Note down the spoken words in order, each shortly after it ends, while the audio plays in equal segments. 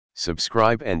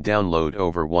Subscribe and download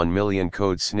over 1 million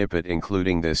code snippet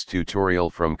including this tutorial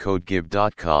from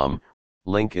codegive.com,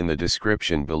 link in the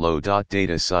description below.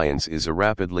 Data science is a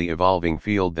rapidly evolving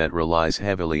field that relies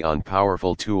heavily on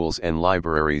powerful tools and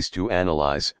libraries to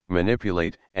analyze,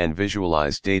 manipulate, and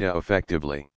visualize data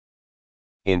effectively.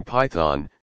 In Python,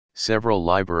 several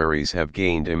libraries have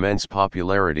gained immense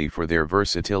popularity for their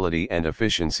versatility and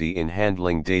efficiency in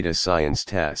handling data science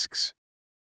tasks.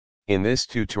 In this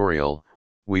tutorial,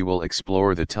 we will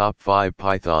explore the top 5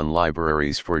 Python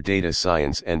libraries for data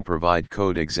science and provide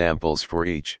code examples for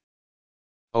each.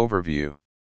 Overview.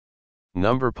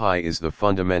 NumPy is the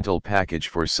fundamental package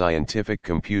for scientific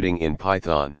computing in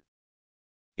Python.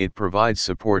 It provides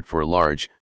support for large,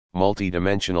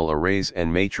 multi-dimensional arrays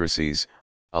and matrices,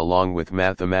 along with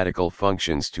mathematical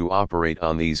functions to operate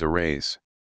on these arrays.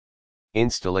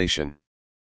 Installation.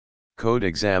 Code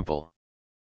example.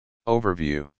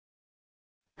 Overview.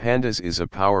 Pandas is a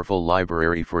powerful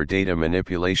library for data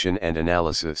manipulation and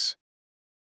analysis.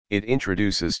 It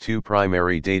introduces 2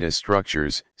 primary data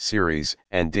structures, series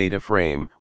and dataframe,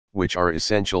 which are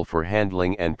essential for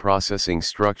handling and processing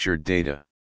structured data.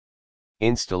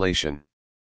 Installation.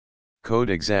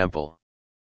 Code example.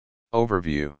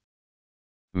 Overview.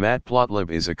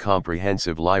 Matplotlib is a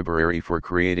comprehensive library for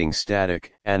creating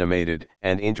static, animated,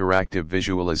 and interactive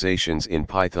visualizations in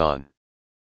Python.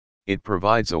 It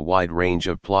provides a wide range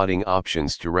of plotting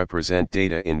options to represent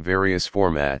data in various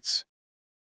formats.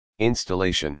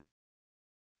 Installation.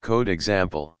 Code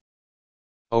example.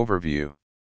 Overview.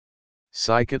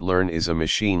 Scikit-learn is a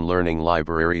machine learning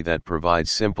library that provides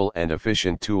simple and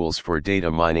efficient tools for data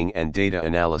mining and data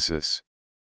analysis.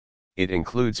 It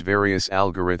includes various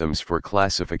algorithms for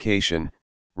classification,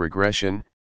 regression,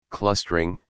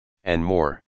 clustering, and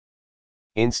more.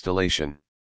 Installation.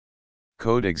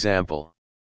 Code example.